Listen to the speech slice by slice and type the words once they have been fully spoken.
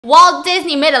Walt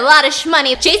Disney made a lot of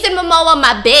shmoney. Jason Momoa,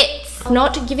 my bits.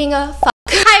 Not giving a fuck.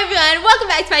 Hi everyone, welcome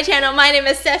back to my channel. My name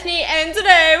is Stephanie, and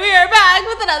today we are back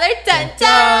with another dun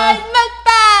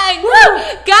mukbang. Woo!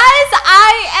 Guys,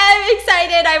 I am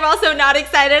excited. I'm also not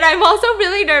excited. I'm also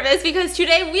really nervous because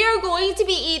today we are going to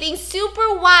be eating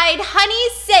super wide. Honey,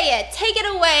 say it. Take it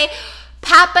away.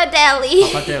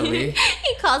 Pappardelle. Pappardelle.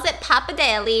 He calls it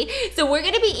pappardelle. So we're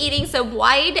going to be eating some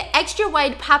wide, extra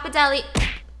wide pappardelle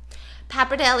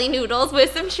noodles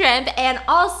with some shrimp, and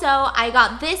also I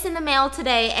got this in the mail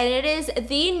today, and it is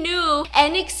the new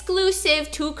and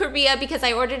exclusive to Korea because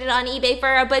I ordered it on eBay for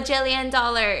 $1 bajillion.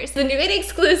 The new and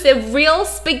exclusive real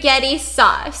spaghetti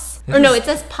sauce. Or no, it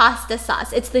says pasta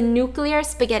sauce. It's the nuclear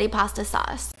spaghetti pasta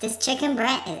sauce. This chicken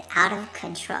brand is out of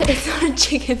control. It's not a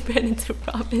chicken brand, it's a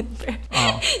ramen brand.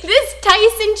 Oh. This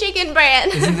Tyson chicken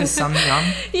brand. Isn't this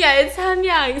Samyang? Yeah, it's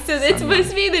Samyang. So it's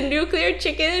supposed to be the nuclear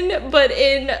chicken, but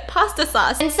in pasta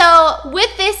sauce. And so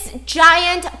with this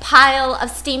giant pile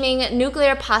of steaming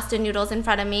nuclear pasta noodles in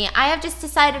front of me, I have just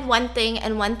decided one thing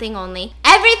and one thing only.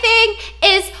 Everything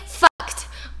is fucked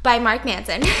by Mark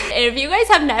Manson. And if you guys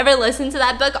have never listened to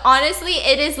that book, honestly,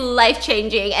 it is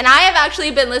life-changing. And I have actually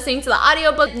been listening to the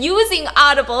audiobook using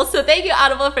Audible, so thank you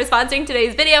Audible for sponsoring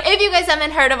today's video. If you guys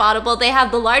haven't heard of Audible, they have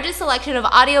the largest selection of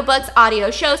audiobooks, audio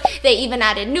shows. They even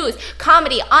added news,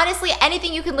 comedy, honestly,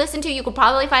 anything you can listen to, you could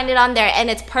probably find it on there.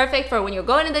 And it's perfect for when you're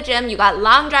going to the gym, you got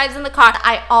long drives in the car.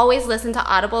 I always listen to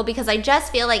Audible because I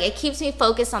just feel like it keeps me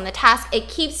focused on the task. It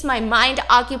keeps my mind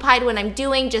occupied when I'm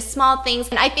doing just small things.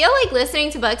 And I feel like listening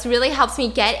to books really helps me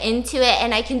get into it,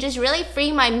 and I can just really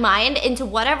free my mind into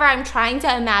whatever I'm trying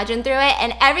to imagine through it.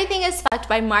 And Everything is Fucked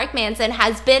by Mark Manson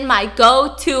has been my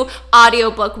go-to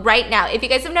audiobook right now. If you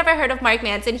guys have never heard of Mark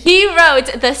Manson, he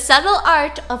wrote The Subtle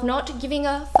Art of Not Giving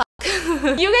a Fuck.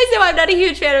 You guys know I'm not a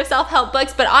huge fan of self-help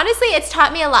books, but honestly, it's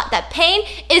taught me a lot that pain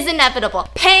is inevitable,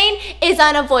 pain is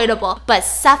unavoidable, but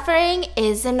suffering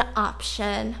is an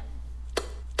option.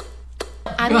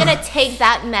 I'm gonna take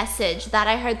that message that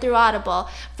I heard through Audible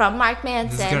from Mark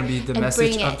Manson. This is gonna be the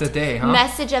message of the day, huh?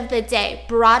 Message of the day.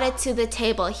 Brought it to the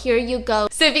table. Here you go.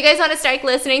 So if you guys want to start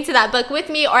listening to that book with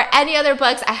me or any other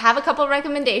books, I have a couple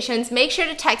recommendations. Make sure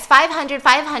to text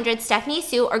 500 Stephanie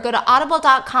Sue or go to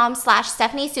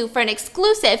audible.com/Stephanie Sue for an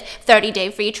exclusive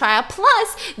 30-day free trial.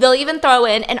 Plus, they'll even throw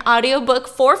in an audiobook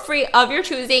for free of your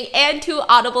choosing and 2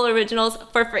 Audible originals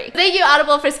for free. Thank you,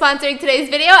 Audible, for sponsoring today's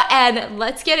video, and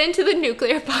let's get into the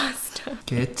nuclear pasta.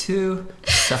 Get to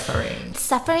suffering.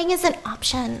 Suffering is an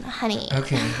option, honey.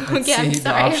 Okay, let's see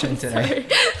the option today.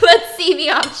 Let's see the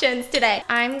options today.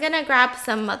 I'm gonna grab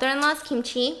some mother-in-law's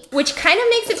kimchi, which kind of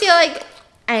makes it feel like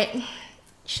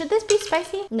should this be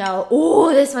spicy? No.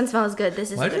 Ooh, this one smells good.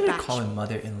 This is Why a good do they batch. call it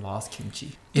mother-in-law's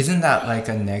kimchi? Isn't that like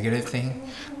a negative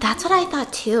thing? That's what I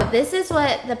thought too. This is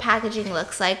what the packaging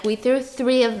looks like. We threw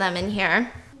 3 of them in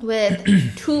here with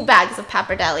 2 bags of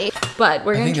pappardelle, but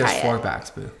we're gonna try it. I think there's 4 bags,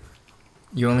 boo.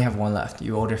 You only have 1 left.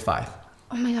 You ordered 5.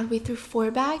 Oh my god, we threw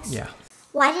 4 bags? Yeah.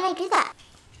 Why did I do that?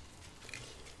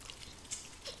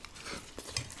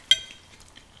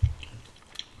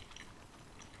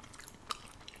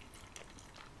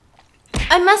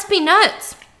 I must be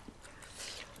nuts.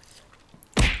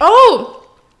 Oh!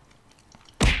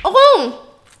 Oh!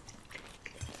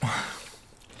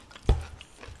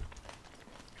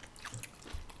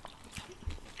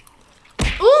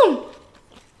 Ooh!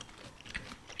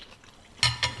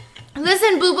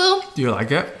 Listen, boo-boo. Do you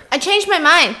like it? I changed my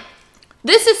mind.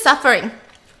 This is suffering.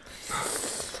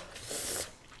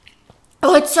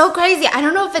 Oh, it's so crazy. I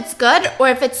don't know if it's good or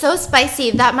if it's so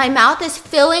spicy that my mouth is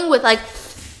filling with like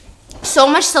so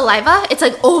much saliva. It's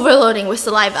like overloading with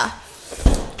saliva.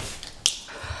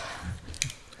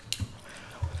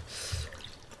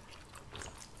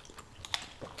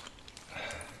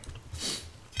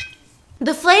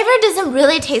 The flavor doesn't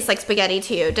really taste like spaghetti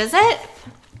to you, does it?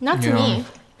 Not to me.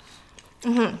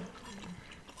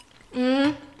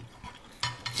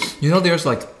 You know there's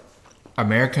like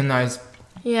Americanized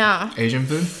Asian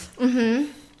food?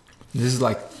 This is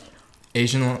like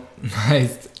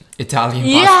Asianized Italian pasta.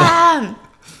 Yeah!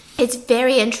 It's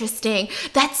very interesting.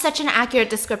 That's such an accurate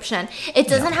description. It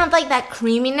doesn't have like that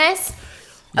creaminess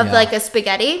of like a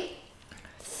spaghetti.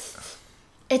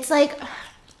 It's like,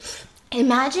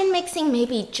 imagine mixing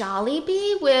maybe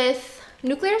Jollibee with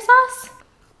nuclear sauce.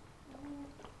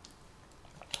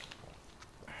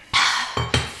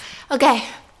 Okay,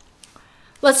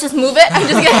 let's just move it. I'm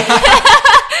just gonna.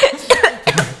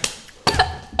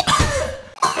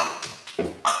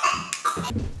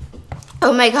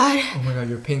 Oh my god. Oh my god,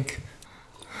 you're pink.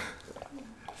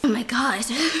 Oh my god.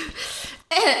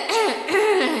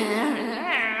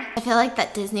 I feel like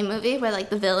that Disney movie where like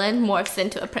the villain morphs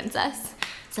into a princess.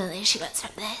 So then she goes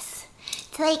from this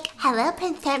to like, hello,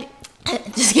 princess.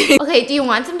 Just kidding. Okay, do you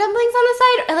want some dumplings on the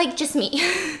side or like just me?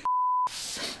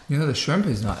 You know, the shrimp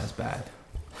is not as bad.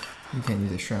 You can't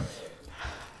use the shrimp.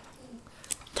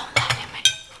 Don't lie to me.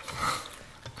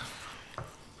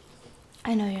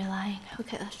 I know you're lying.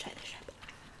 Okay, let's try the shrimp.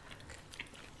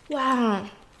 Wow.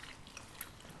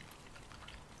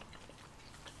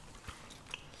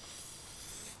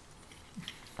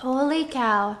 Holy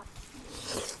cow.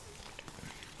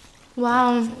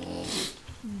 Wow.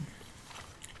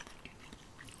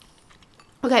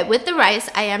 Okay, with the rice,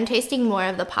 I am tasting more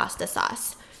of the pasta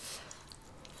sauce.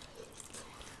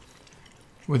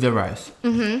 With the rice?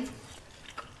 Mm-hmm.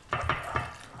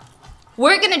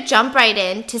 We're gonna jump right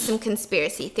into some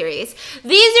conspiracy theories.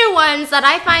 These are ones that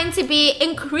I find to be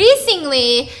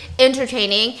increasingly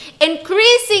entertaining,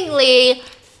 increasingly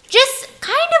just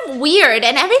kind of weird,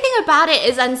 and everything about it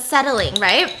is unsettling,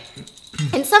 right?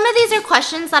 And some of these are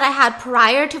questions that I had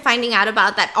prior to finding out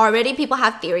about that already people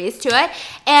have theories to it.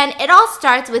 And it all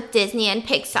starts with Disney and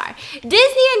Pixar.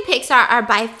 Disney and Pixar are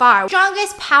by far the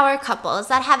strongest power couples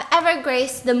that have ever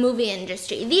graced the movie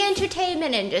industry, the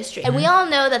entertainment industry. And we all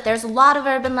know that there's a lot of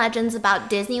urban legends about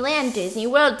Disneyland, Disney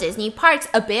World, Disney parks,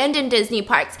 abandoned Disney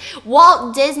parks,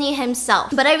 Walt Disney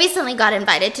himself. But I recently got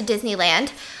invited to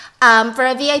Disneyland for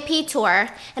a VIP tour,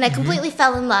 and I completely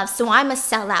fell in love, so I'm a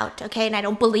sellout, okay? And I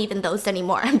don't believe in those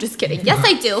anymore. I'm just kidding. Yes,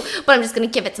 I do, but I'm just gonna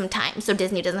give it some time so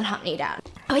Disney doesn't hunt me down.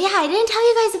 Oh yeah, I didn't tell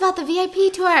you guys about the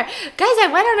VIP tour. Guys, I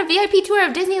went on a VIP tour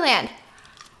of Disneyland.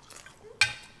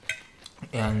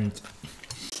 And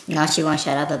now she won't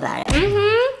shut up about it.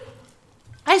 Mm-hmm.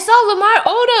 I saw Lamar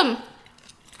Odom.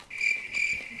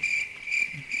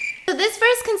 So this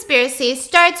first conspiracy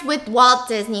starts with Walt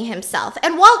Disney himself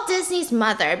and Walt Disney's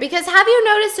mother, because have you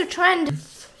noticed a trend?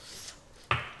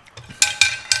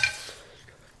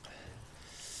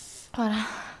 Hold on.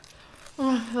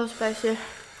 Oh, so spicy.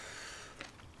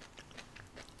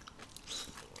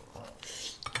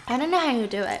 I don't know how you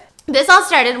do it. This all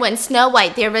started when Snow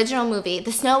White, the original movie,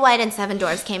 the Snow White and Seven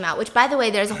Dwarfs came out, which, by the way,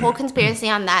 there's a whole conspiracy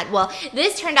on that. Well,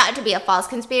 this turned out to be a false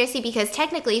conspiracy because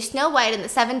technically Snow White and the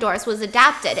Seven Dwarfs was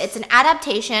adapted. It's an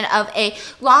adaptation of a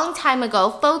long time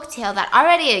ago folktale that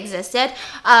already existed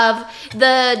of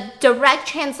the direct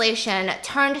translation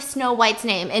turned Snow White's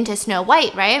name into Snow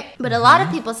White, right? But a lot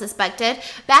of people suspected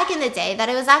back in the day that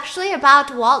it was actually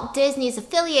about Walt Disney's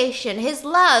affiliation, his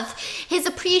love, his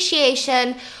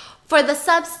appreciation for the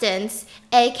substance,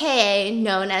 aka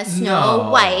known as Snow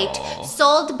White,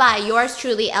 sold by yours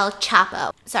truly, El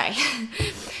Chapo. Sorry.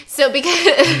 So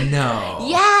because... No.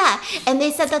 Yeah. And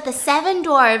they said that the Seven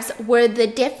Dwarfs were the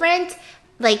different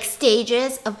like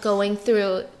stages of going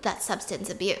through that substance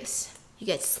abuse. You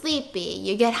get sleepy,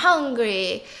 you get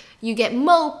hungry, you get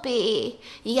mopey,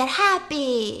 you get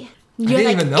happy. You're I didn't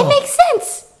like, even know. it makes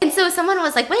sense. And so someone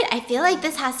was like, wait, I feel like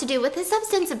this has to do with his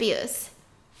substance abuse.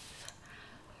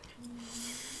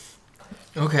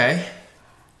 Okay.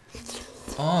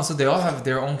 Oh, so they all have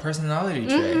their own personality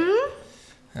trait. Mm-hmm.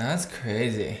 That's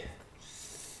crazy.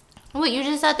 Well, you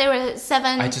just thought there were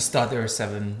seven... I just thought there were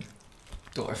seven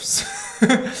dwarfs. who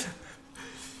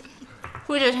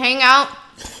just hang out,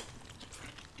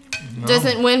 No.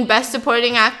 doesn't win Best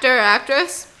Supporting Actor or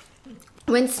Actress.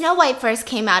 When Snow White first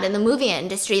came out in the movie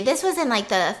industry, this was in like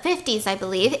the 50s, I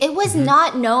believe, it was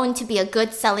not known to be a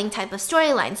good selling type of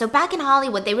storyline. So back in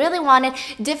Hollywood, they really wanted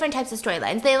different types of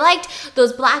storylines. They liked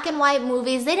those black and white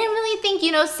movies. They didn't really think,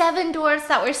 you know, seven dwarfs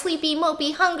that were sleepy,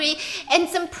 mopey, hungry, and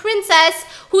some princess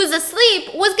who's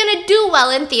asleep was gonna do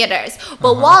well in theaters.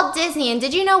 But Walt Disney, and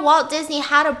did you know Walt Disney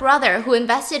had a brother who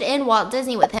invested in Walt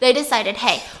Disney with him? They decided,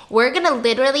 hey, we're gonna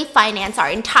literally finance our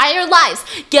entire lives,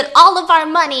 get all of our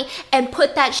money, and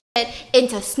put that shit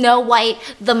into Snow White,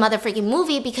 the motherfucking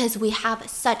movie, because we have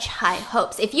such high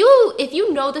hopes. If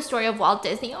you know the story of Walt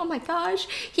Disney, oh my gosh,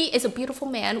 he is a beautiful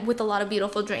man with a lot of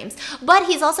beautiful dreams. But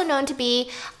he's also known to be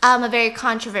a very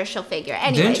controversial figure.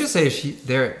 Anyways. Didn't you say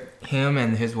him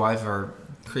and his wife are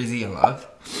crazy in love?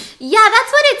 Yeah,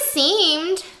 that's what it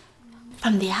seemed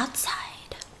from the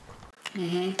outside.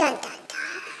 Dun, dun, dun.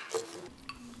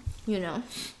 You know.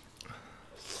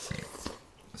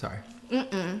 Sorry.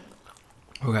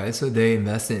 Okay, so they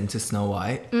invested into Snow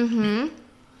White. And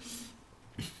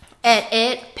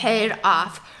it paid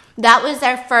off. That was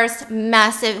their first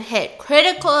massive hit.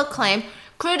 Critical acclaim,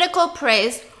 critical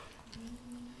praise.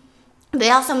 They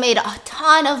also made a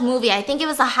ton of movie. I think it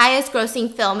was the highest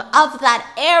grossing film of that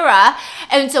era.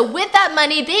 And so with that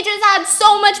money, they just had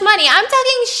so much money. I'm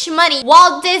talking shmoney.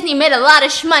 Walt Disney made a lot of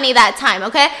shmoney that time,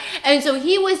 okay? And so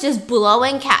he was just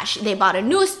blowing cash. They bought a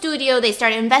new studio. They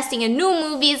started investing in new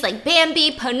movies like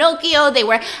Bambi, Pinocchio. They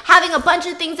were having a bunch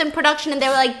of things in production, and they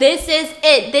were like, this is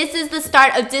it. This is the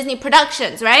start of Disney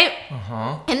Productions, right?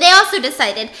 And they also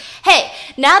decided, hey,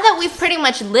 now that we've pretty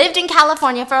much lived in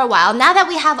California for a while, now that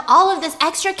we have all of this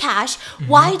extra cash,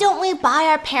 why don't we buy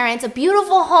our parents a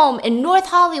beautiful home in North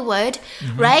Hollywood,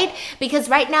 right? Because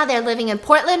right now they're living in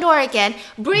Portland, Oregon.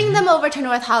 Bring them over to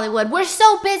North Hollywood. We're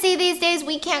so busy these days,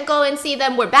 we can't go and see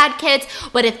them. We're bad kids.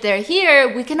 But if they're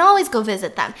here, we can always go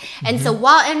visit them. And so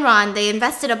Walt and Ron, they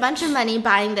invested a bunch of money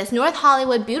buying this North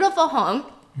Hollywood beautiful home.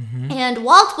 And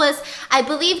Walt was, I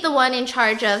believe, the one in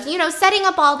charge of, you know, setting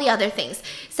up all the other things.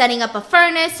 Setting up a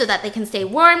furnace so that they can stay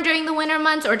warm during the winter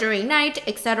months or during night,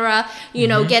 etc. You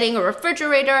know, getting a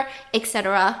refrigerator,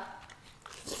 etc.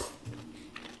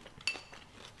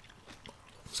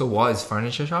 So Walt is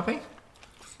furniture shopping?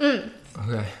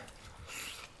 Okay.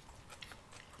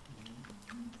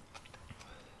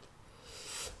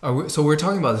 So we're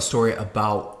talking about the story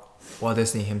about Walt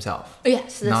Disney himself?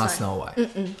 Yes, not Snow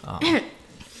White. Oh.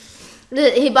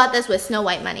 He bought this with Snow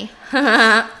White money.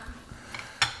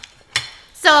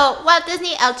 So, Walt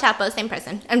Disney, El Chapo, same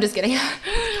person. I'm just kidding.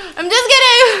 I'm just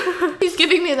kidding. He's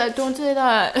giving me that, don't say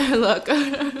that. Look.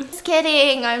 Just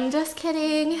kidding. I'm just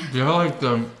kidding. You're like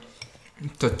the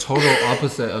total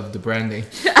opposite of the branding.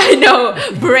 I know.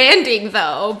 Branding,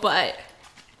 though, but...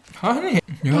 Honey,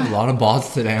 you have a lot of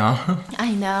balls today, huh?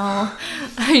 I know.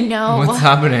 I know. What's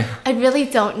happening? I really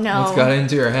don't know. What's got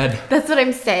into your head? That's what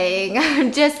I'm saying.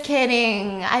 I'm just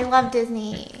kidding. I love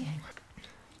Disney.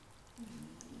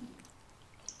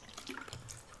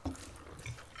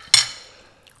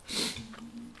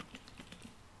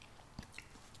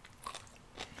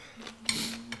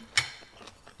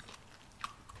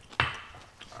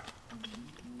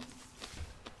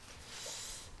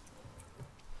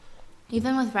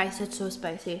 Even with rice, it's so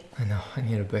spicy. I know, I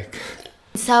need a break.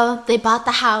 So they bought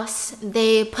the house,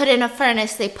 they put in a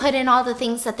furnace, they put in all the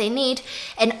things that they need.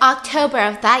 In October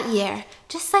of that year,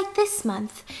 just like this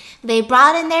month, they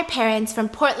brought in their parents from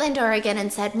Portland, Oregon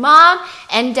and said, Mom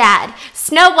and Dad,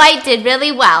 Snow White did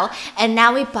really well, and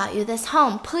now we bought you this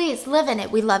home. Please live in it.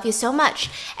 We love you so much.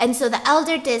 And so the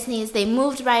elder Disneys, they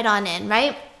moved right on in,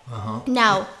 right?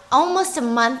 Now, almost a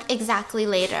month exactly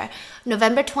later,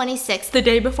 November 26th, the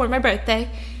day before my birthday,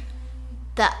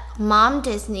 the mom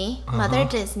Disney, mother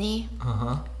Disney,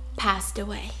 passed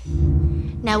away.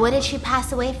 Now, what did she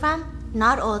pass away from?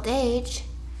 Not old age,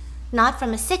 not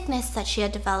from a sickness that she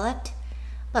had developed,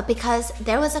 but because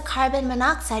there was a carbon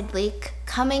monoxide leak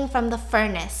coming from the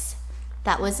furnace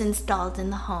that was installed in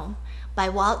the home by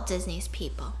Walt Disney's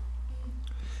people.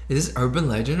 Is this urban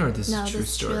legend or this is a true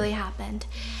this story? Truly happened.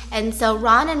 And so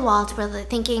Ron and Walt were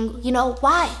thinking, you know,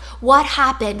 why? What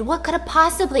happened? What could have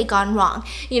possibly gone wrong?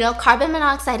 You know, carbon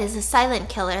monoxide is a silent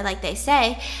killer, like they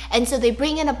say. And so they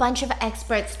bring in a bunch of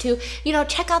experts to, you know,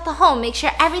 check out the home, make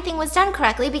sure everything was done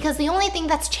correctly, because the only thing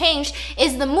that's changed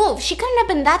is the move. She couldn't have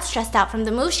been that stressed out from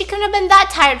the move. She couldn't have been that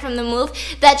tired from the move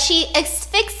that she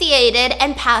asphyxiated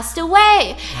and passed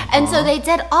away. And so they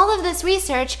did all of this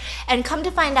research, and come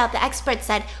to find out, the experts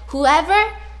said,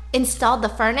 whoever installed the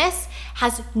furnace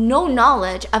has no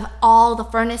knowledge of all the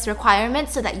furnace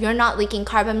requirements so that you're not leaking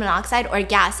carbon monoxide or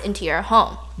gas into your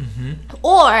home.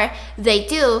 Or they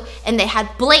do, and they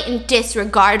had blatant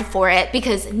disregard for it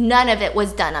because none of it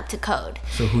was done up to code.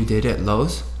 So who did it?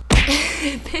 Lowe's?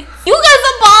 You got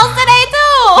some balls today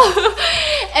too.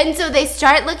 And so they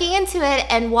start looking into it,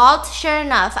 and Walt, sure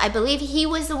enough, I believe he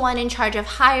was the one in charge of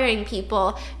hiring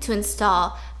people to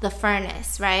install the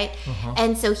furnace, right?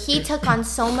 And so he took on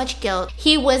so much guilt.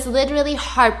 He was literally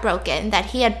heartbroken that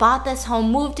he had bought this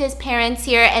home, moved his parents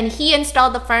here, and he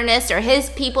installed the furnace, or his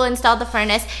people installed the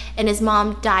furnace, and his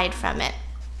mom died from it.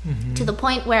 To the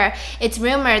point where it's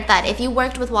rumored that if you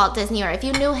worked with Walt Disney, or if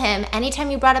you knew him,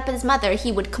 anytime you brought up his mother,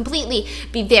 he would completely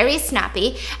be very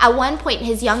snappy. At one point,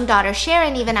 his young daughter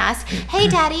Sharon even asked, hey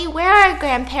Daddy, where are our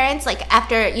grandparents? Like,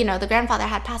 after, you know, the grandfather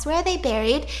had passed, where are they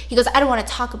buried? He goes, I don't want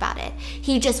to talk about it.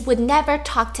 He just would never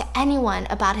talk to anyone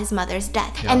about his mother's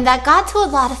death. And that got to a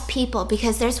lot of people,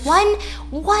 because there's one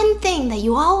thing that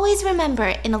you always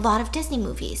remember in a lot of Disney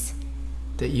movies.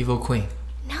 The evil queen.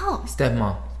 No.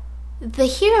 Stepmom. The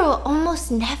hero almost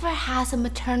never has a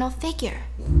maternal figure.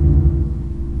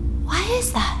 Why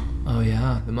is that? Oh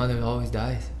yeah, the mother always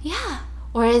dies. Yeah.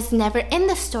 or is never in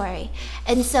the story.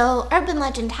 And so urban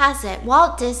legend has it,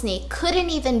 Walt Disney couldn't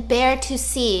even bear to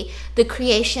see the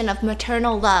creation of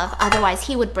maternal love, otherwise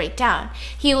he would break down.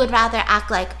 He would rather act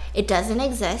like it doesn't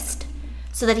exist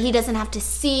so that he doesn't have to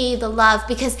see the love,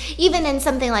 because even in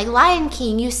something like Lion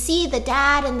King, you see the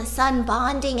dad and the son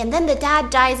bonding, and then the dad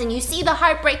dies and you see the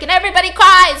heartbreak and everybody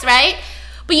cries, right?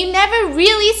 But you never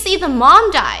really see the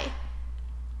mom die.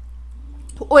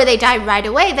 Or they die right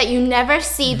away, that you never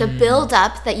see the build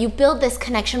up, that you build this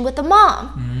connection with the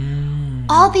mom.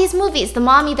 All these movies, the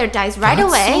mom either dies right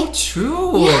away. That's so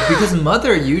true. Yeah. Because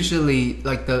mother usually,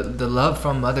 like the love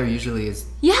from mother usually is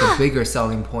the bigger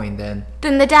selling point than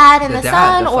the dad and the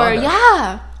son, or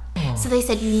So they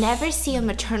said you never see a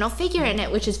maternal figure in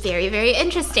it, which is very, very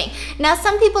interesting. Now,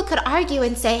 some people could argue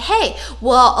and say, hey,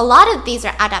 well, a lot of these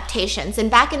are adaptations. And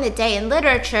back in the day in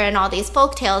literature and all these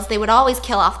folk tales, they would always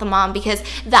kill off the mom because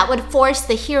that would force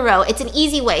the hero. It's an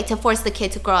easy way to force the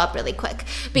kid to grow up really quick.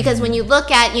 Because when you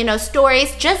look at,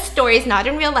 stories, just stories, not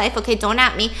in real life, okay, don't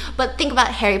at me, but think about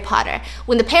Harry Potter.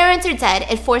 When the parents are dead,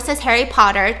 it forces Harry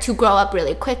Potter to grow up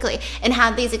really quickly and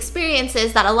have these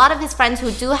experiences that a lot of his friends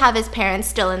who do have his parents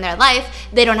still in their life,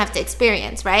 they don't have to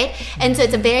experience, right? And so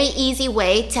it's a very easy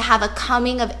way to have a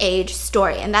coming of age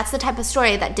story, and that's the type of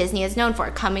story that Disney is known for,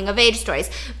 coming of age stories,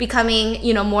 becoming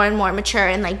more and more mature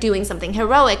and like doing something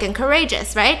heroic and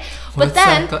courageous, right? What is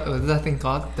that thing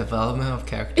called? Development of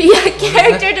character? Yeah,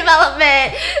 character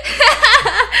development.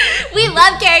 We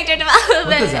love character development.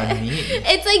 What does that mean?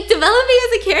 It's like developing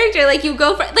as a character. Like you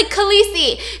go for, like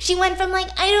Khaleesi. She went from like,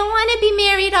 I don't want to be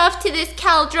married off to this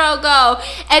Khal Drogo.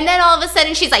 And then all of a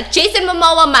sudden she's like, Jason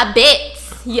Momoa, my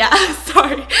bits. Yeah,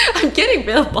 sorry. I'm getting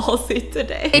real ballsy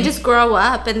today. They just grow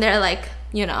up and they're like,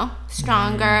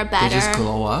 stronger, better. They just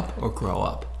glow up or grow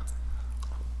up?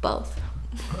 Both.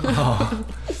 Oh.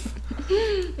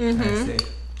 I see.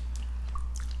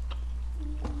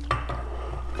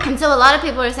 And so a lot of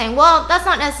people are saying, well, that's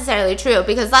not necessarily true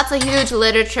because that's a huge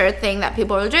literature thing that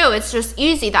people will do. It's just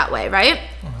easy that way, right?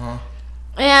 Uh-huh.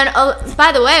 And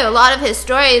by the way, a lot of his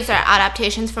stories are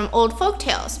adaptations from old folk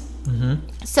tales.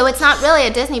 So it's not really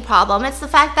a Disney problem. It's the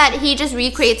fact that he just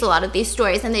recreates a lot of these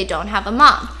stories and they don't have a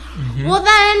mom. Well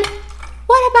then,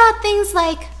 what about things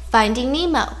like Finding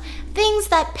Nemo? Things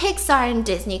that Pixar and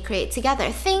Disney create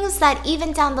together. Things that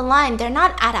even down the line, they're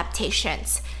not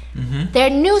adaptations. They're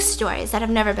new stories that have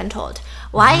never been told.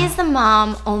 Why is the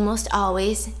mom almost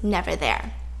always never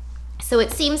there? So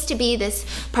it seems to be this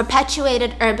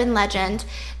perpetuated urban legend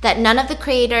that none of the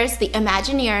creators, the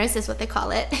Imagineers is what they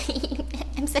call it.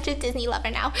 I'm such a Disney lover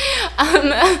now.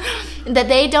 That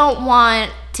they don't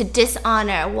want to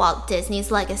dishonor Walt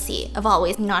Disney's legacy of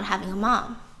always not having a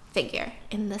mom figure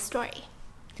in the story.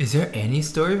 Is there any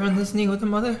story from Disney with a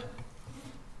mother?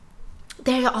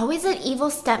 There's always an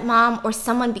evil stepmom or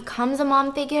someone becomes a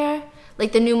mom figure.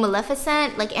 Like the new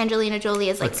Maleficent, like Angelina Jolie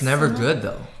is like... It's never good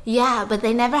though. Yeah, but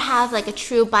they never have like a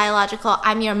true biological,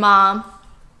 I'm your mom,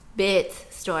 bit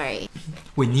story.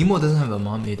 Wait, Nemo doesn't have a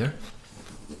mom either?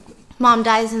 Mom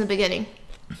dies in the beginning.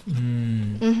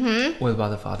 What about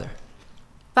the father?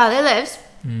 Father lives.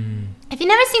 Have you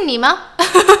never seen Nemo?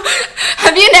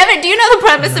 Do you know the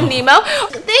premise of Nemo?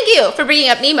 Thank you for bringing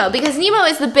up Nemo, because Nemo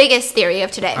is the biggest theory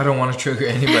of today. I don't want to trigger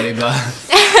anybody, but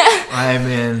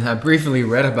I briefly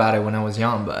read about it when I was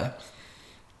young, but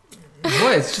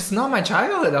it's just not my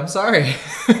childhood. I'm sorry.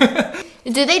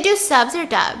 Do they do subs or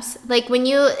dubs? Like when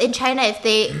in China, if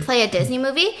they play a Disney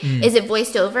movie, is it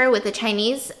voiced over with the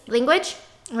Chinese language,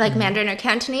 like Mandarin or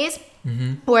Cantonese?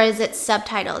 Or is it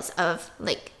subtitles of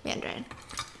like Mandarin?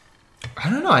 I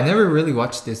don't know. I never really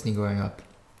watched Disney growing up.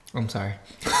 I'm sorry.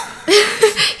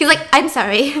 He's like, I'm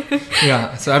sorry.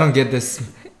 Yeah, so I don't get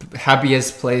this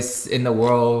happiest place in the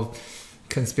world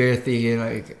conspiracy,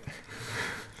 like,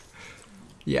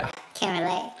 yeah. Can't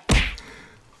relate.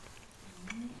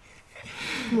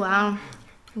 Wow.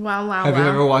 Have you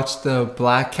ever watched the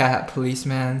Black Cat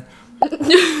Policeman?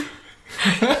 He's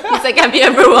like, have you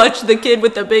ever watched the kid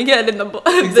with the big head and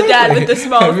the dad with the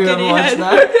small skinny head? Have you ever watched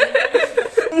that?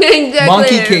 Exactly.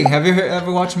 Monkey King. Have you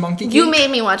ever watched Monkey King? You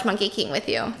made me watch Monkey King with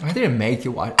you. I didn't make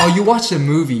you watch. Oh, you watched the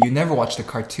movie. You never watched the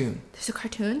cartoon. There's a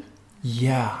cartoon?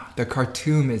 Yeah, the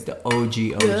cartoon is the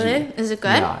OG. Good? Is it good?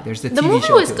 Yeah, there's the TV show. The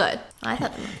movie was too. good. I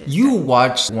thought the movie was You good.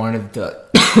 watched one of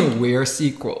the weird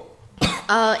sequel.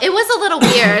 It was a little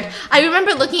weird. I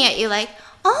remember looking at you like,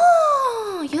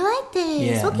 oh, you like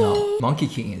this. Yeah, okay. no. Monkey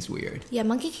King is weird. Yeah,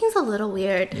 Monkey King's a little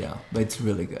weird. Yeah, but it's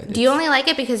really good. Do you only like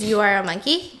it because you are a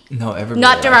monkey? No, everybody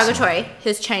Not likes derogatory.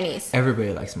 His Chinese.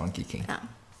 Everybody likes Monkey King. No.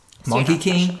 Monkey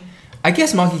King? I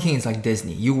guess Monkey King is like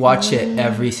Disney. You watch it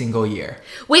every single year.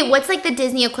 Wait, what's like the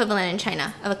Disney equivalent in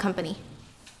China of a company?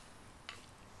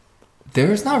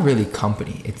 There's not really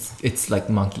company. It's like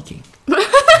Monkey King. You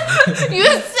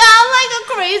sound like a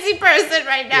crazy person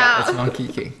right now. Yeah, it's Monkey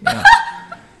King. Yeah.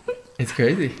 It's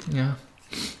crazy. Yeah.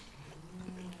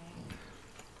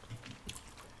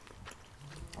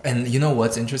 And you know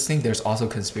what's interesting? There's also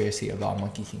conspiracy about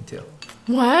Monkey King too.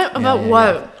 What? About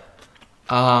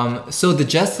what? So the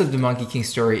gist of the Monkey King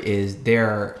story is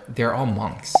they're all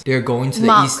monks. They're going to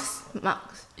the east.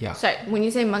 Monks. Yeah. Sorry, when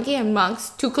you say monkey and monks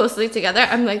too closely together,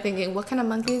 I'm like thinking, what kind of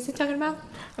monkey is he talking about?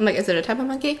 I'm like, is it a type of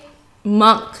monkey?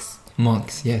 Monks.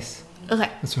 Monks, yes. Okay.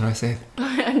 That's what I said.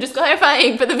 I'm just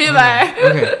clarifying for the viewer.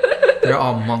 Okay. They're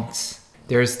all monks.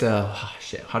 There's the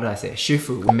how did I say it?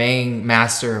 Shifu, main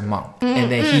master monk,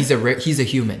 and then he's a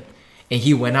human, and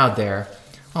he went out there.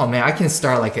 Oh man, I can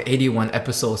start like 81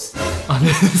 episodes on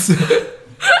this.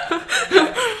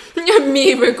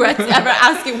 Me regrets ever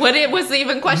asking what it was the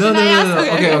even question I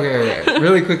asked. No. Okay.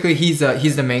 Really quickly, he's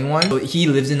the main one. So he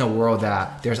lives in a world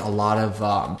that there's a lot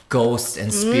of ghosts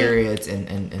and spirits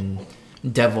and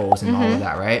devils and all of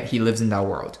that, right? He lives in that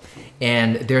world.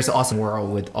 And there's also a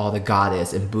world with all the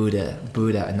goddess and Buddha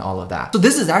and all of that. So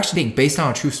this is actually based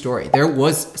on a true story. There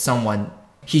was someone,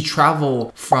 he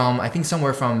traveled from, I think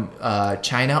somewhere from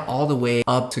China all the way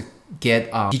up to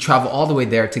get, he traveled all the way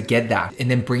there to get that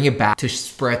and then bring it back to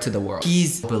spread to the world.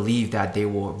 He's believed that they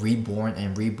will reborn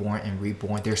and reborn and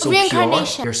reborn. They're so pure.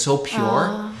 They're so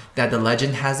pure that the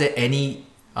legend has it, any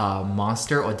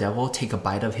monster or devil take a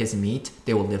bite of his meat,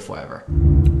 they will live forever.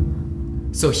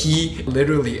 So he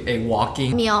literally a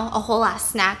walking meal, a whole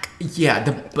ass snack. Yeah,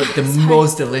 but the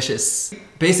most delicious.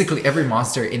 Basically, every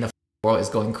monster in the world is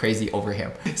going crazy over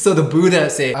him. So the Buddha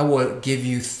say, I will give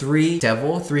you three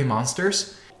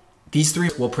monsters. These three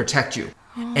will protect you.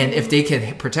 And if they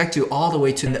can protect you all the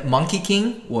way to the Monkey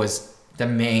King was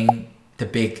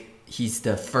he's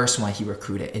the first one he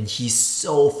recruited, and he's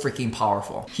so freaking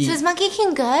powerful. So is Monkey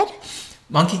King good?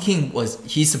 Monkey King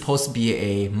he's supposed to be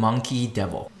a monkey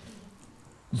devil.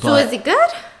 So is he good?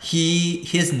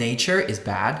 His nature is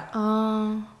bad.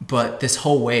 But this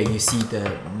whole way you see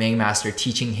the main master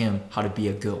teaching him how to be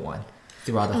a good one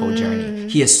throughout the whole journey.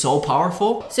 He is so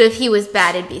powerful. So if he was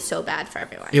bad, it'd be so bad for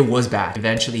everyone. It was bad.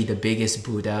 Eventually the biggest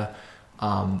Buddha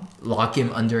locked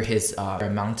him under his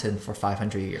mountain for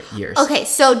 500 years. Okay,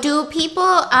 so do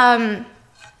people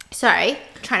sorry,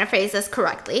 trying to phrase this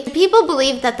correctly. Do people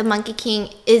believe that the Monkey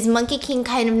King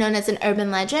kind of known as an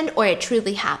urban legend, or it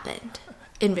truly happened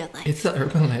in real life? It's an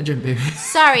urban legend, baby.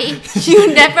 Sorry,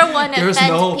 you never want to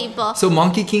offend people. So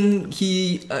Monkey King,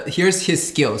 here's his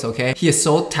skills, okay? He is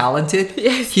so talented.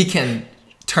 Yes. He can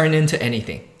turn into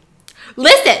anything.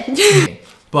 Listen.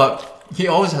 But he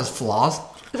always has flaws.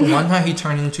 So one time he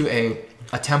turned into a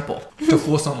temple to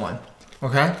fool someone,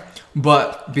 okay?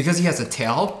 But because he has a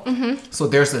tail,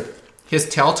 so his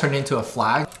tail turned into a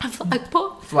flag. A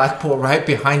flagpole? Flagpole right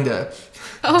behind the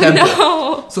temple.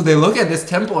 No. So they look at this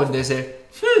temple and they say,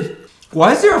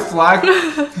 why is there a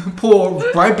flagpole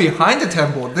right behind the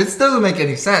temple? This doesn't make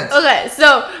any sense. Okay,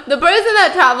 so the person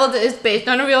that traveled is based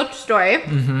on a real story.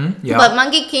 Yeah. But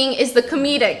Monkey King is the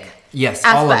comedic. Yes,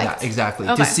 aspect. all of that, exactly.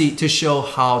 Okay. To show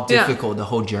how difficult the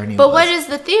whole journey was. But what is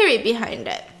the theory behind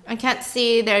it? I can't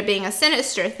see there being a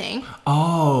sinister thing.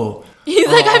 Oh. He's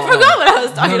like, I forgot what I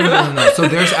was talking about. No. So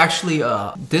there's actually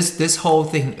this whole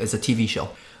thing is a TV show.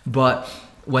 But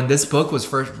when this book was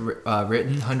first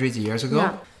written hundreds of years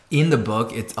ago, in the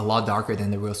book, it's a lot darker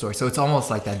than the real story. So it's almost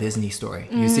like that Disney story.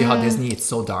 You see how Disney, it's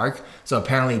so dark. So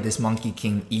apparently this Monkey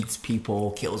King eats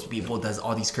people, kills people, does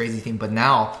all these crazy things. But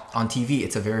now on TV,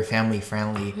 it's a very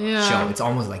family-friendly show. It's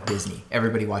almost like Disney.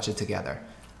 Everybody watch it together.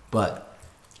 But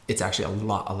it's actually a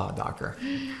lot darker.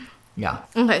 Yeah.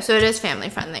 Okay, so it is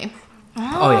family-friendly.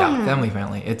 Oh yeah,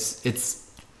 family-friendly. It's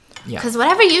yeah. Because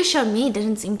whatever you showed me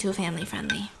didn't seem too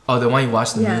family-friendly. Oh, the one you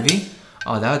watched the movie?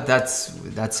 Oh, that's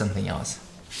something else.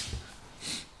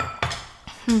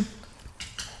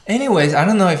 Anyways, I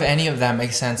don't know if any of that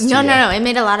makes sense to you. No, it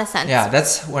made a lot of sense. Yeah,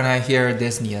 that's when I hear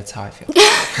Disney, that's how I feel.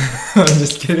 I'm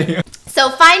just kidding. So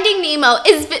Finding Nemo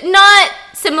is not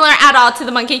similar at all to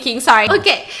the Monkey King, sorry.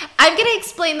 Okay, I'm gonna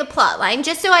explain the plot line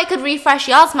just so I could refresh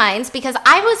y'all's minds, because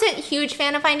I wasn't a huge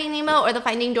fan of Finding Nemo or the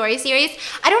Finding Dory series.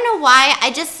 I don't know why, I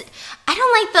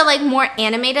don't like the more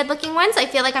animated looking ones. I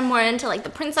feel like I'm more into like the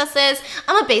princesses.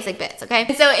 I'm a basic bitch,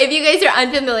 okay? So if you guys are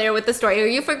unfamiliar with the story or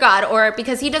you forgot, or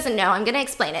because he doesn't know, I'm gonna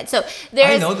explain it. So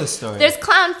I know the story. There's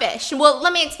clownfish. Well,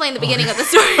 let me explain the beginning of the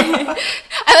story. I'm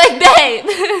like,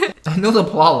 babe. I know the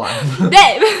plot line.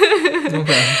 Babe.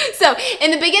 Okay. So in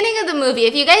In the beginning of the movie,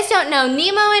 if you guys don't know,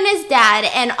 Nemo and his dad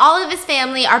and all of his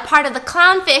family are part of the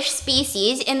clownfish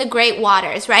species in the Great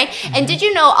Waters, right? And did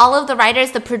you know all of the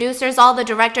writers, the producers, all the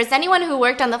directors, anyone who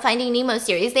worked on the Finding Nemo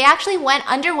series, they actually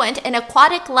underwent an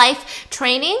aquatic life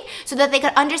training so that they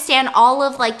could understand all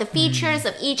of like the features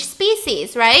of each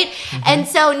species, right? And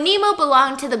so Nemo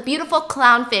belonged to the beautiful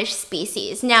clownfish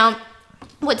species. Now,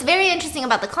 what's very interesting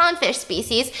about the clownfish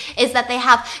species is that they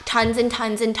have tons and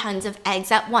tons and tons of eggs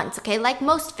at once, okay, like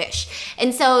most fish.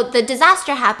 And so the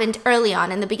disaster happened early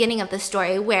on in the beginning of the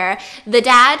story where the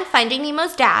dad, Finding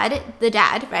Nemo's dad, the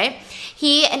dad, right,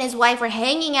 he and his wife were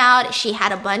hanging out. She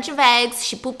had a bunch of eggs.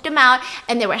 She pooped them out,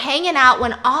 and they were hanging out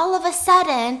when all of a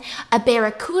sudden a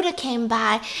barracuda came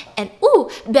by and,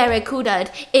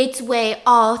 barracudaed its way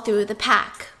all through the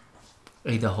pack.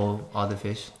 Ate all the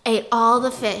fish? Ate all the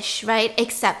fish, right?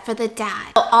 Except for the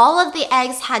dad. All of the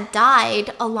eggs had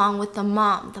died along with the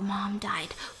mom. The mom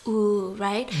died. Ooh,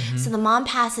 right? So the mom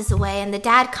passes away and the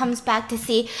dad comes back to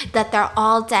see that they're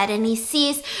all dead, and he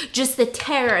sees just the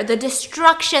terror, the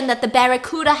destruction that the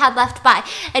barracuda had left by,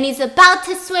 and he's about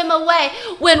to swim away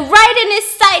when right in his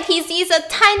sight he sees a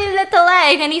tiny little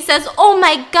egg, and he says, oh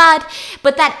my God,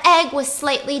 but that egg was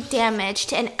slightly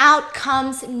damaged, and out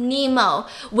comes Nemo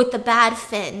with the bad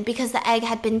fin because the egg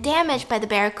had been damaged by the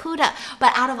barracuda.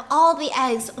 But out of all the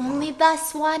eggs, only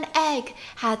this one egg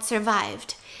had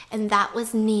survived. And that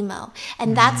was Nemo.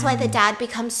 And that's why the dad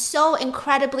becomes so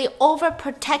incredibly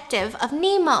overprotective of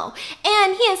Nemo.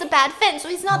 And he has a bad fin, so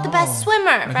he's not the best swimmer,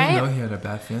 right? I didn't know he had a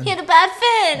bad fin. He had a bad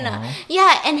fin.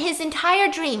 Yeah, and his entire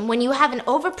dream when you have an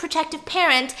overprotective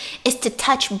parent is to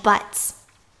touch butts.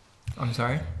 I'm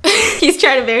sorry? He's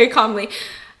trying to very calmly.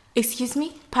 Excuse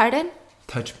me? Pardon?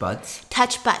 Touch butts?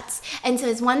 Touch butts. And so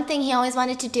his one thing he always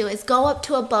wanted to do is go up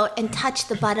to a boat and touch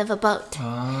the butt of a boat.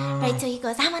 Right, so he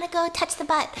goes, I want to go touch the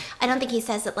butt. I don't think he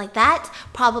says it like that.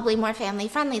 Probably more family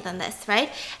friendly than this,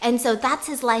 right? And so that's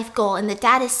his life goal. And the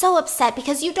dad is so upset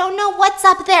because you don't know what's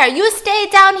up there. You stay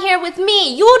down here with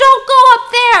me. You don't go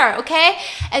up there, okay?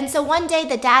 And so one day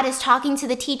the dad is talking to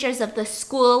the teachers of the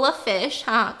school of fish.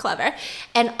 Clever.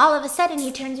 And all of a sudden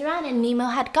he turns around and Nemo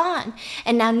had gone.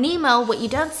 And now Nemo, what you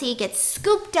don't see, gets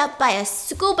scooped up by a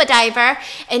scuba diver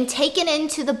and taken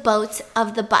into the boat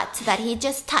of the butt that he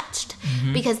just touched,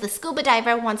 because the scuba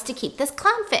diver wants to keep this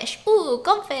clownfish. Ooh,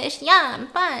 goldfish, yum,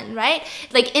 fun, right?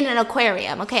 Like in an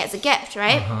aquarium, okay, as a gift,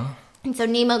 right? And so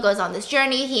Nemo goes on this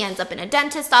journey. He ends up in a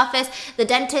dentist's office. The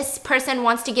dentist person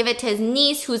wants to give it to his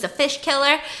niece, who's a fish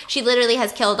killer. She literally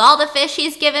has killed all the fish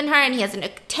he's given her, and he has a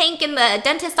tank in the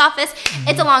dentist's office.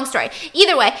 It's a long story.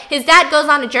 Either way, his dad goes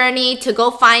on a journey to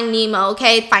go find Nemo,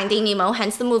 okay? Finding Nemo,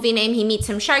 hence the movie name. He meets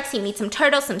some sharks, he meets some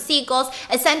turtles, some seagulls.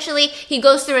 Essentially, he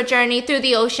goes through a journey through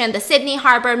the ocean, the Sydney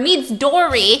Harbor, meets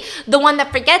Dory, the one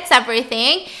that forgets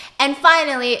everything, and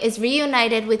finally is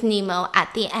reunited with Nemo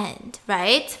at the end,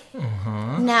 right?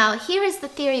 Now, here is the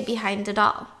theory behind it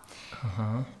all.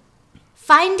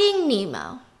 Finding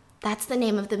Nemo, that's the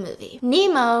name of the movie.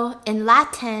 Nemo in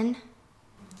Latin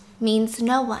means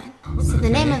no one. So the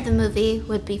name of the movie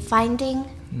would be Finding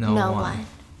No One.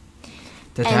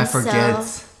 The dad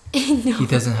forgets he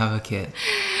doesn't have a kid.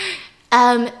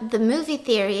 The movie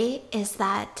theory is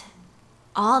that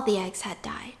all the eggs had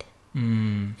died.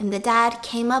 And the dad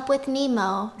came up with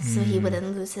Nemo so he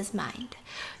wouldn't lose his mind.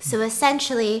 So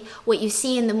essentially, what you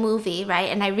see in the movie, right,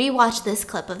 and I rewatched this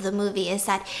clip of the movie, is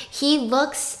that he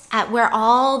looks at where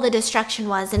all the destruction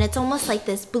was, and it's almost like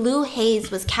this blue haze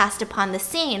was cast upon the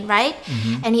scene, right?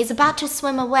 And he's about to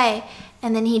swim away,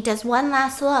 and then he does one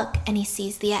last look, and he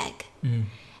sees the egg.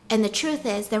 And the truth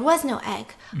is, there was no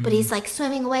egg, but he's like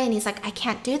swimming away, and he's like, I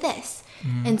can't do this.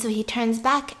 And so he turns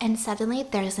back, and suddenly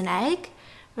there's an egg.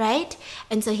 Right?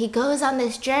 And so he goes on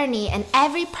this journey, and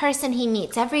every person he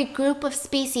meets, every group of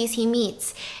species he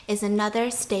meets is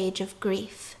another stage of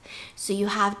grief. So you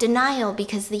have denial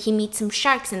because he meets some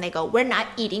sharks and they go, we're not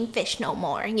eating fish no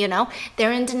more, you know?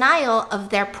 They're in denial of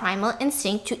their primal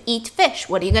instinct to eat fish.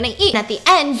 What are you gonna eat? And at the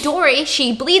end, Dory,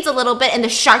 she bleeds a little bit and the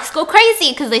sharks go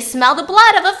crazy because they smell the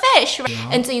blood of a fish. Right? Yeah.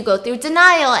 And so you go through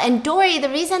denial. And Dory, the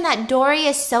reason that Dory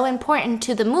is so important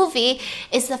to the movie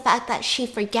is the fact that she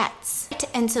forgets.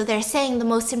 And so they're saying the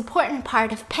most important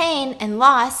part of pain and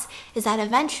loss is that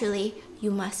eventually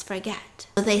you must forget.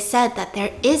 So they said that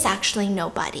there is actually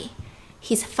nobody.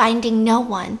 He's finding no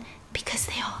one because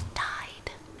they all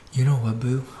died. You know what,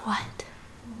 Boo? What?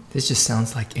 This just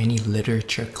sounds like any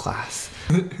literature class.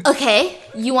 Okay,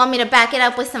 you want me to back it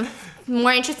up with some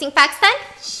more interesting facts then?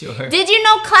 Sure. Did you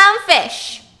know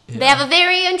clownfish They have a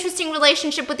very interesting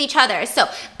relationship with each other. So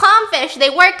clownfish, they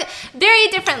work very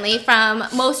differently from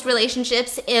most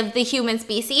relationships of the human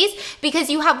species because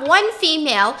you have one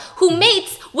female who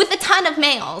mates with a ton of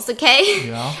males, okay?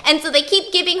 Yeah. And so they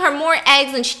keep giving her more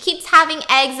eggs and she keeps having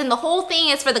eggs and the whole thing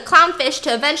is for the clownfish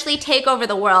to eventually take over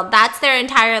the world. That's their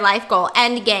entire life goal,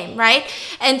 end game, right?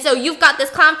 And so you've got this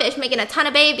clownfish making a ton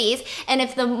of babies, and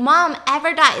if the mom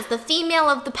ever dies, the female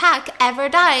of the pack ever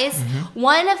dies,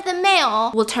 one of the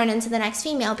male will turn into the next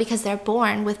female because they're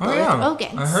born with both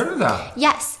organs. I heard of that.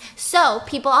 Yes. So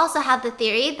people also have the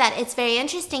theory that it's very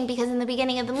interesting because in the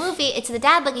beginning of the movie, it's the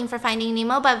dad looking for Finding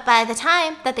Nemo, but by the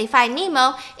time that they find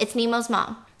Nemo, it's Nemo's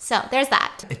mom. So there's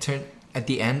that. It turned at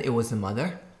the end. It was the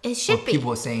mother. It should be. People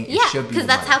were saying it should be. Because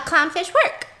that's how clownfish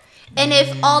work. And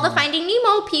if all the Finding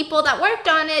Nemo people that worked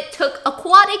on it took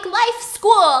aquatic life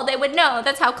school, they would know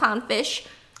that's how clownfish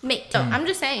mate. So I'm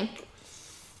just saying.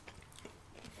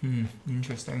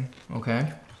 Interesting.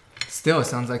 Okay. Still, it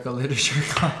sounds like a literature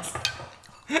class.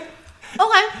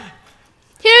 Okay.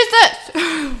 Here's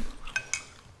this.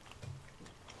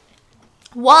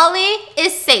 Wally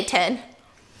is Satan.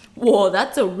 Whoa,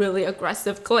 that's a really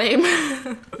aggressive claim.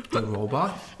 The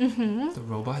robot? The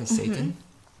robot is Satan?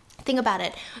 Think about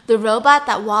it. The robot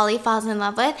that Wally falls in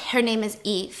love with, her name is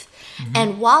Eve.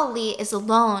 And Wally is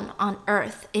alone on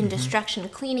Earth in destruction,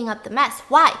 cleaning up the mess.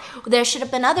 Why? There should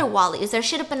have been other Wallys. There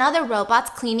should have been other robots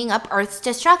cleaning up Earth's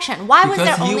destruction. Why was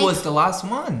there only... Because he was the last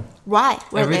one. Why?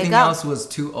 Where'd they go? Everything else was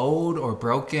too old or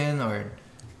broken or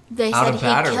They out said of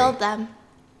battery. he killed them.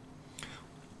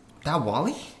 That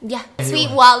Wally? Yeah. Anyway.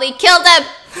 Sweet Wally killed him.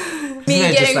 Me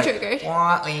Isn't it getting just triggered.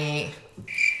 Wally.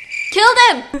 Killed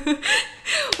him.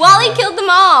 Wally killed them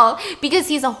all because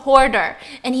he's a hoarder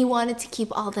and he wanted to keep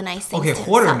all the nice things. Okay, to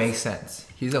hoarder himself. makes sense.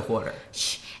 He's a hoarder.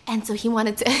 Shh. And so he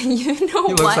wanted to, you know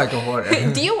He what? looks like a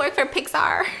hoarder. Do you work for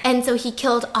Pixar? And so he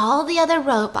killed all the other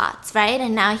robots, right?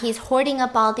 And now he's hoarding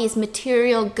up all these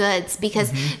material goods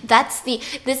because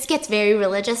this gets very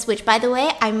religious, which by the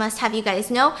way, I must have you guys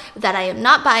know that I am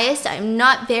not biased. I'm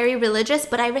not very religious,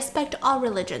 but I respect all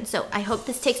religions. So I hope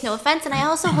this takes no offense. And I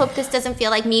also hope this doesn't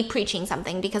feel like me preaching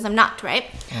something because I'm not, right?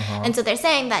 And so they're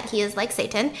saying that he is like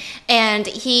Satan and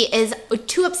he is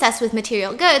too obsessed with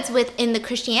material goods within the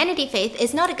Christianity faith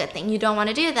is not a good thing. You don't want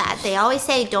to do that. They always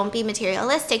say don't be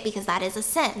materialistic because that is a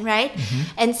sin, right?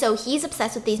 And so he's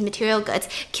obsessed with these material goods,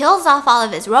 kills off all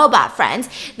of his robot friends.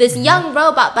 This young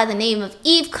robot by the name of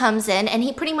Eve comes in and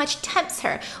he pretty much tempts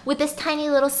her with this tiny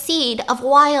little seed of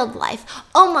wildlife,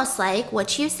 almost like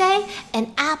what you say,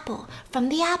 an apple from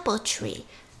the apple tree.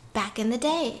 Back in the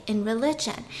day in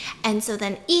religion. And so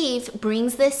then Eve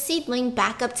brings this seedling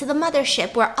back up to the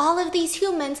mothership where all of these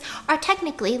humans are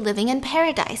technically living in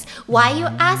paradise. Why, you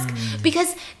ask?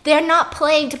 Because they're not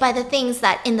plagued by the things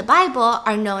that in the Bible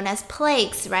are known as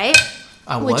plagues, right?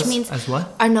 Which means as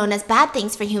what? Are known as bad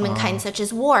things for humankind, such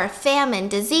as war, famine,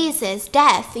 diseases,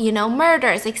 death,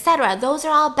 murders, etc. Those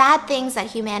are all bad things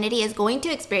that humanity is going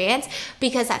to experience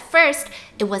because at first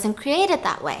it wasn't created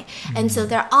that way. And so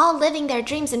they're all living their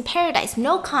dreams in paradise.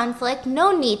 No conflict,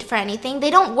 no need for anything.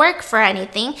 They don't work for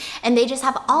anything. And they just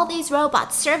have all these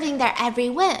robots serving their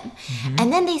every whim.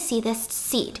 And then they see this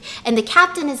seed. And the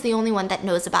captain is the only one that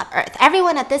knows about Earth.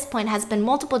 Everyone at this point has been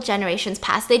multiple generations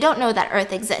past. They don't know that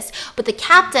Earth exists. But the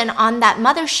captain on that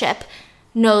mothership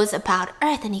knows about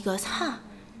Earth. And he goes,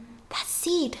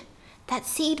 that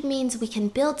seed means we can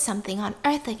build something on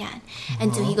Earth again.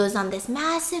 And so he goes on this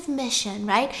massive mission,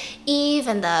 right? Eve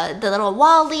and the little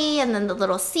Wally and then the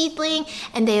little seedling,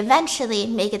 and they eventually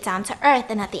make it down to Earth.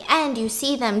 And at the end, you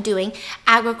see them doing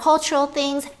agricultural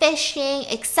things, fishing,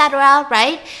 etc.,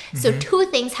 right? So two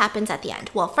things happens at the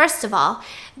end. Well, first of all,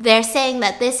 they're saying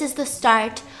that this is the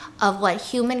start of what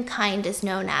humankind is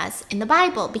known as in the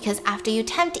Bible, because after you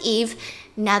tempt Eve,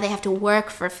 now they have to work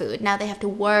for food. Now they have to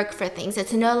work for things.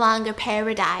 It's no longer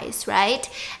paradise, right?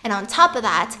 And on top of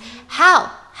that,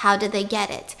 how did they get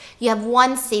it? You have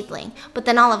one seedling, but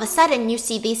then all of a sudden you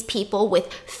see these people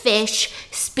with fish,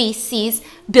 species,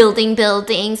 building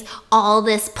buildings, all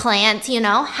this plant,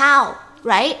 how,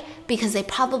 right? Because they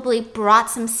probably brought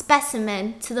some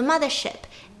specimen to the mothership,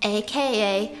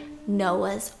 aka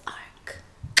Noah's Ark.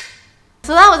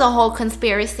 So that was a whole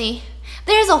conspiracy.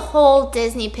 There's a whole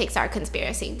Disney Pixar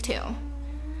conspiracy too.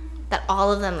 That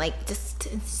all of them just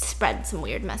spread some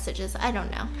weird messages. I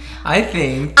don't know. I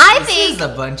think this is a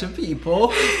bunch of people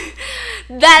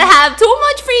that have too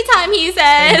much free time, he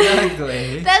said.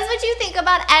 Exactly. That's what you think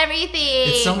about everything.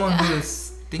 It's someone who's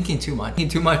thinking too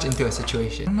much into a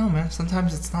situation. I don't know, man.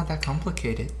 Sometimes it's not that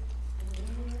complicated.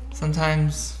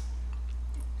 Sometimes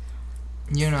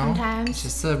it's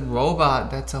just a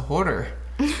robot that's a hoarder.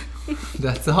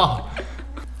 That's all.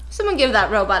 Someone give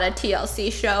that robot a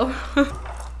TLC show.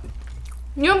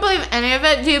 You don't believe any of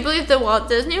it? Do you believe the Walt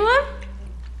Disney one?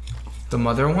 The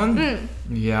mother one?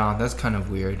 Yeah, that's kind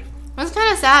of weird. That's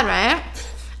kind of sad, right?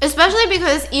 Especially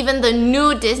because even the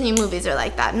new Disney movies are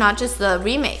like that, not just the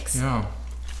remakes. Yeah.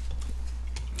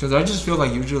 Because I just feel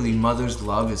like usually mother's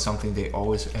love is something they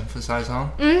always emphasize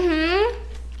on. Mm-hmm.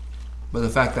 But the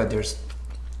fact that there's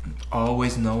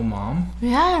always no mom.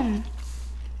 Yeah.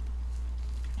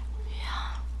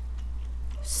 Yeah.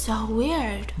 So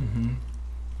weird.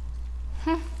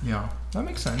 Mm-hmm. Yeah, that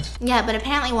makes sense. Yeah, but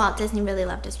apparently Walt Disney really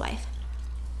loved his wife.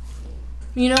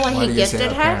 You know what Why he do you say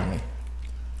gifted her? apparently?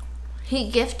 He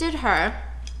gifted her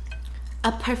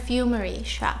a perfumery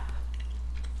shop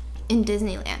in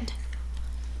Disneyland.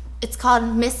 It's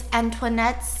called Miss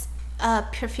Antoinette's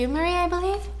Perfumery, I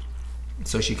believe.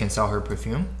 So she can sell her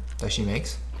perfume that she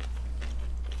makes?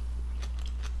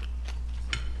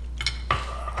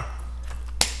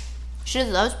 She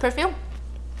just loves perfume.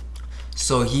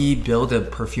 So he built a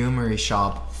perfumery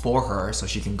shop for her so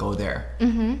she can go there.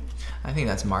 Mm-hmm. I think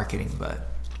that's marketing, but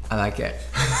I like it.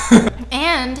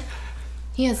 And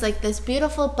he has like this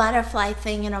beautiful butterfly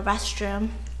thing in a restroom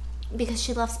because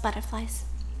she loves butterflies.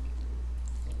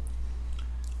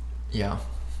 Yeah,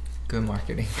 good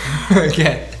marketing.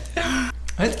 Okay.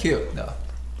 That's cute though.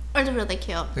 It's really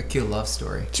cute. A cute love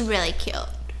story. It's really cute.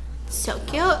 So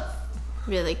cute.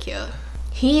 Really cute.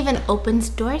 He even opens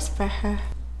doors for her.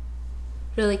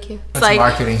 Really cute. That's like,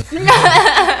 marketing.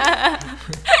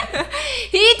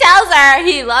 He tells her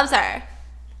he loves her.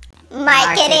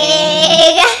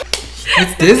 Marketing.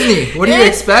 It's Disney. What do you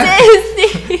expect?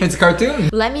 Disney. It's cartoon.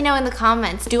 Let me know in the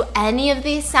comments, do any of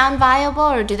these sound viable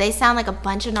or do they sound like a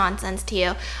bunch of nonsense to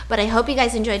you? But I hope you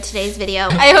guys enjoyed today's video.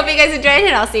 I hope you guys enjoyed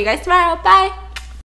it. I'll see you guys tomorrow. Bye.